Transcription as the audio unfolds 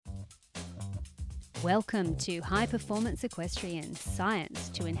Welcome to High Performance Equestrian Science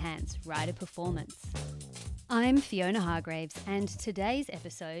to Enhance Rider Performance. I'm Fiona Hargraves, and today's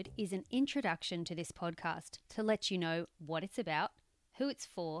episode is an introduction to this podcast to let you know what it's about, who it's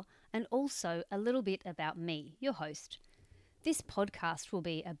for, and also a little bit about me, your host. This podcast will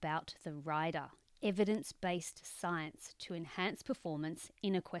be about the rider, evidence-based science to enhance performance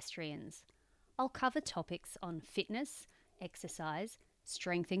in equestrians. I'll cover topics on fitness, exercise,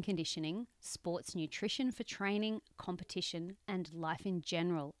 strength and conditioning, sports nutrition for training, competition, and life in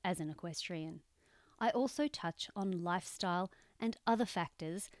general as an equestrian. I also touch on lifestyle and other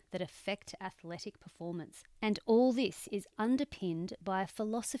factors that affect athletic performance. And all this is underpinned by a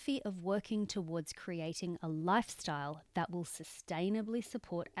philosophy of working towards creating a lifestyle that will sustainably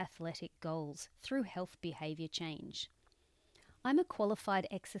support athletic goals through health behaviour change. I'm a qualified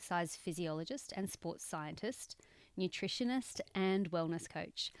exercise physiologist and sports scientist, nutritionist and wellness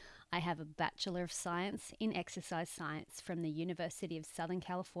coach. I have a Bachelor of Science in Exercise Science from the University of Southern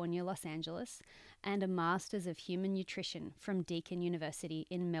California, Los Angeles, and a Masters of Human Nutrition from Deakin University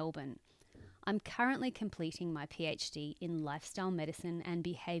in Melbourne. I'm currently completing my PhD in Lifestyle Medicine and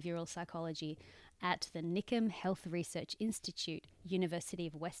Behavioural Psychology at the Nickham Health Research Institute, University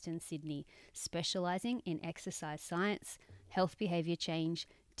of Western Sydney, specialising in exercise science, health behaviour change,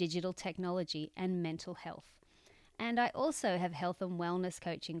 digital technology and mental health. And I also have health and wellness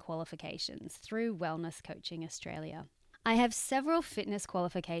coaching qualifications through Wellness Coaching Australia. I have several fitness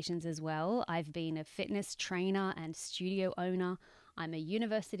qualifications as well. I've been a fitness trainer and studio owner. I'm a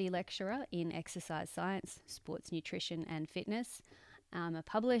university lecturer in exercise science, sports nutrition and fitness. I'm a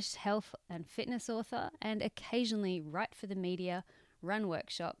published health and fitness author and occasionally write for the media, run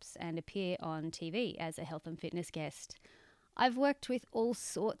workshops and appear on TV as a health and fitness guest. I've worked with all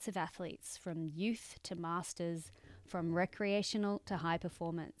sorts of athletes, from youth to masters, from recreational to high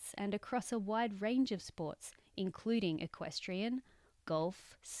performance, and across a wide range of sports, including equestrian,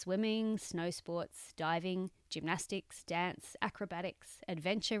 golf, swimming, snow sports, diving, gymnastics, dance, acrobatics,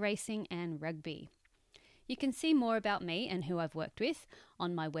 adventure racing, and rugby. You can see more about me and who I've worked with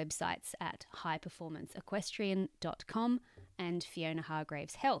on my websites at highperformanceequestrian.com and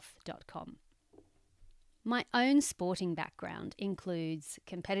fionahargraveshealth.com. My own sporting background includes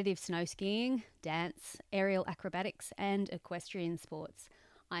competitive snow skiing, dance, aerial acrobatics, and equestrian sports.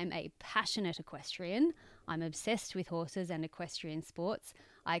 I'm a passionate equestrian. I'm obsessed with horses and equestrian sports.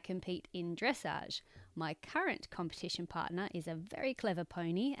 I compete in dressage. My current competition partner is a very clever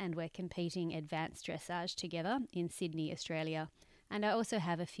pony, and we're competing advanced dressage together in Sydney, Australia. And I also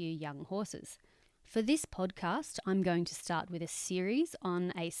have a few young horses. For this podcast, I'm going to start with a series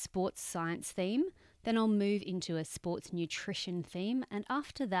on a sports science theme. Then I'll move into a sports nutrition theme, and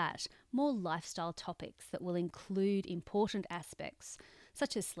after that, more lifestyle topics that will include important aspects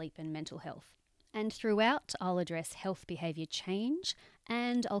such as sleep and mental health. And throughout, I'll address health behaviour change,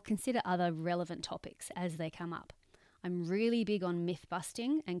 and I'll consider other relevant topics as they come up. I'm really big on myth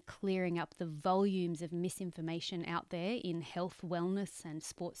busting and clearing up the volumes of misinformation out there in health, wellness and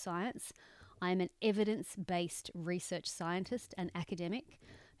sports science. I'm an evidence-based research scientist and academic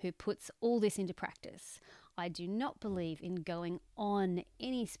who puts all this into practice. I do not believe in going on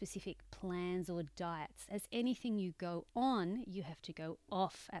any specific plans or diets, as anything you go on, you have to go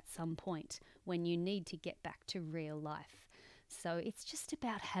off at some point when you need to get back to real life. So it's just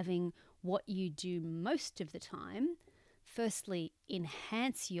about having what you do most of the time. Firstly,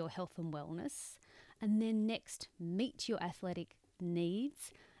 enhance your health and wellness, and then next, meet your athletic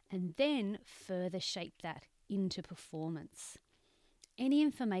needs, and then further shape that into performance. Any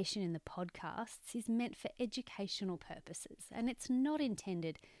information in the podcasts is meant for educational purposes, and it's not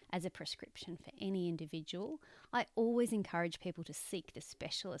intended as a prescription for any individual. I always encourage people to seek the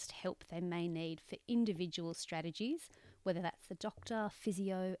specialist help they may need for individual strategies, whether that's the doctor,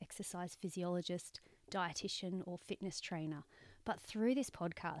 physio, exercise physiologist, dietitian, or fitness trainer. But through this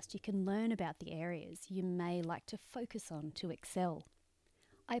podcast, you can learn about the areas you may like to focus on to excel.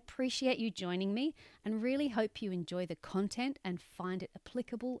 I appreciate you joining me and really hope you enjoy the content and find it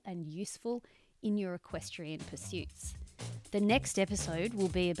applicable and useful in your equestrian pursuits. The next episode will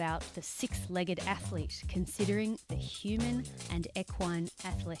be about the six-legged athlete, considering the human and equine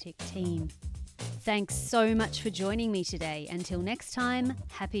athletic team. Thanks so much for joining me today. Until next time,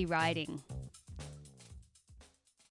 happy riding.